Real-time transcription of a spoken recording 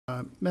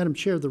Madam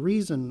Chair, the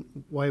reason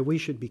why we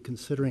should be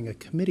considering a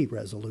committee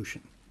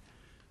resolution,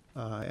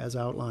 as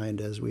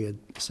outlined, as we had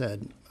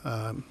said,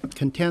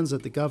 contends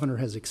that the governor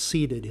has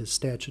exceeded his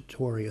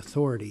statutory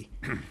authority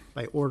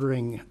by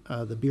ordering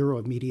the Bureau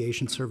of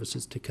Mediation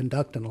Services to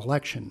conduct an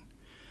election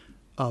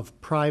of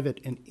private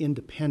and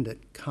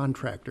independent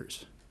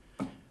contractors.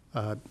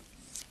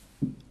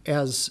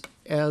 As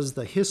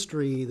the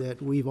history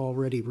that we've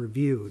already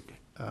reviewed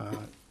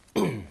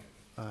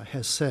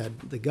has said,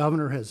 the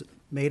governor has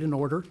made an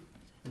order,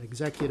 an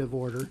executive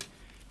order,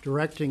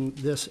 directing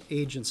this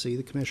agency,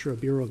 the Commissioner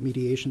of Bureau of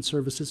Mediation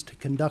Services, to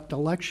conduct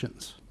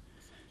elections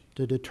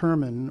to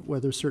determine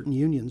whether certain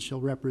unions shall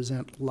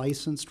represent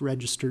licensed,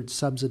 registered,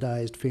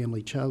 subsidized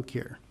family child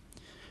care.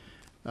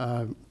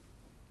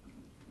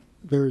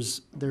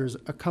 There's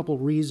a couple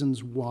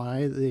reasons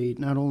why they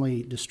not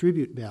only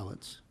distribute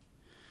ballots,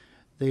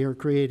 they are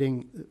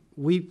creating,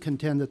 we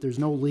contend that there's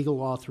no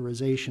legal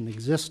authorization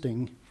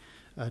existing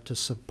to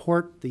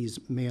support these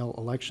mail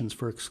elections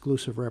for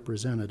exclusive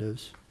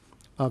representatives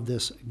of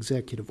this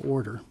executive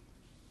order.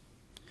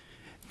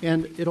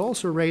 And it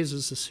also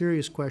raises a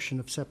serious question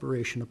of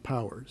separation of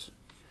powers.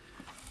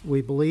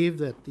 We believe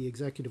that the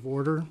executive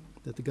order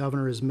that the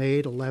governor has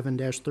made,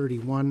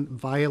 11-31,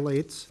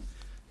 violates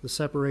the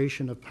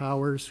separation of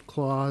powers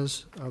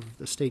clause of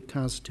the state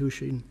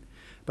constitution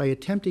by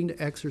attempting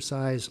to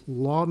exercise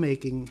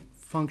lawmaking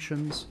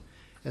functions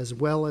as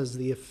well as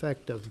the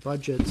effect of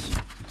budgets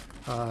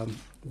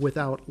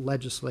without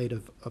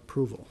legislative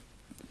approval.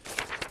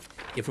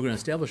 If we're going to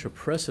establish a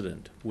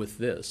precedent with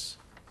this,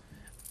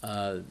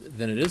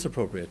 then it is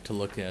appropriate to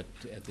look at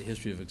the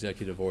history of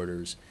executive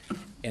orders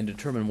and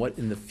determine what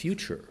in the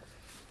future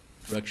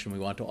direction we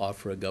want to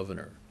offer a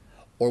governor,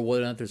 or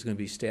whether or not there's going to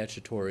be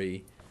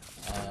statutory,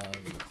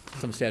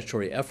 some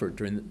statutory effort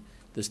during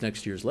this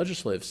next year's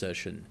legislative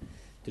session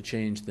to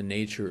change the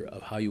nature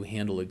of how you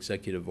handle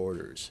executive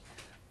orders.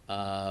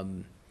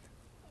 And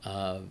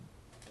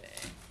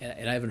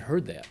I haven't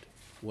heard that.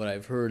 What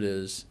I've heard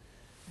is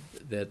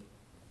that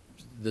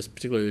this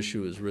particular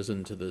issue has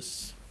risen to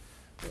this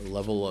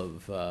level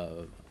of,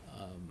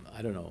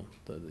 I don't know,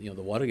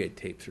 the Watergate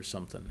tapes or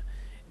something.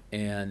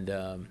 And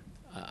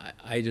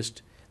I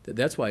just,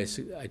 that's why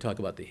I talk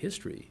about the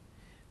history.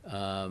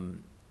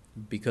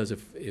 Because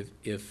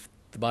if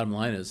the bottom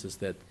line is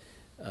that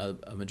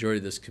a majority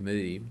of this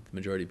committee, the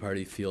majority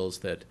party, feels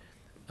that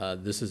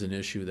this is an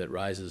issue that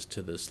rises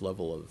to this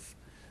level of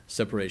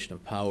separation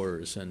of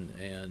powers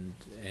and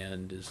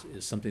is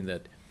something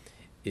that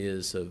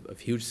is of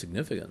huge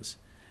significance,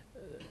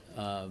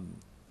 then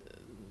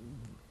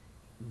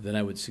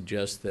I would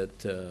suggest that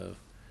there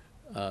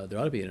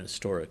ought to be an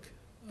historic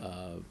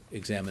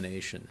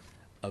examination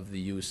of the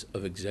use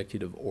of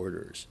executive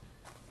orders.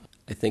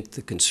 I think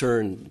the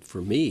concern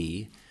for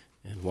me,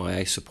 and why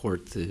I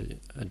support the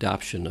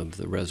adoption of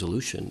the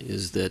resolution,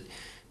 is that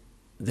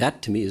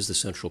to me is the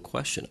central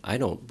question. I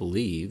don't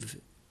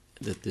believe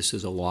that this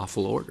is a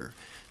lawful order.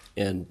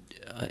 And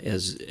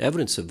as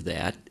evidence of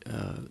that,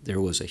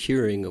 there was a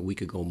hearing a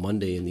week ago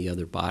Monday in the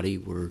other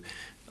body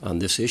on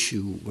this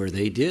issue where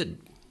they did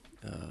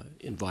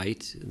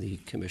invite the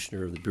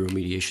Commissioner of the Bureau of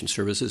Mediation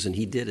Services, and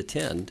he did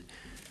attend.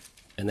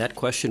 And that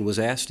question was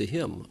asked to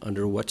him: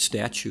 under what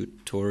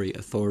statutory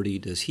authority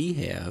does he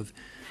have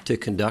to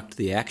conduct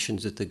the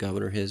actions that the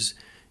governor has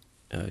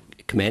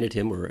commanded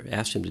him or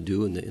asked him to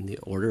do in the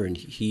order? And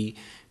he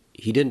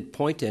didn't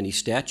point to any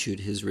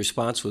statute. His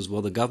response was,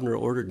 well, the governor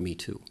ordered me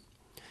to.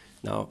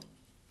 Now,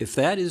 if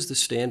that is the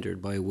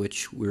standard by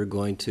which we're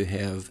going to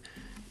have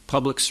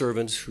public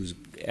servants whose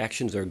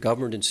actions are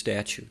governed in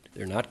statute,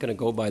 they're not going to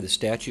go by the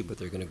statute, but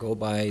they're going to go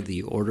by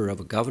the order of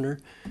a governor,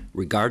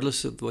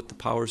 regardless of what the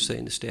powers say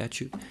in the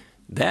statute,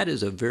 that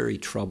is a very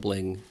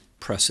troubling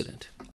precedent.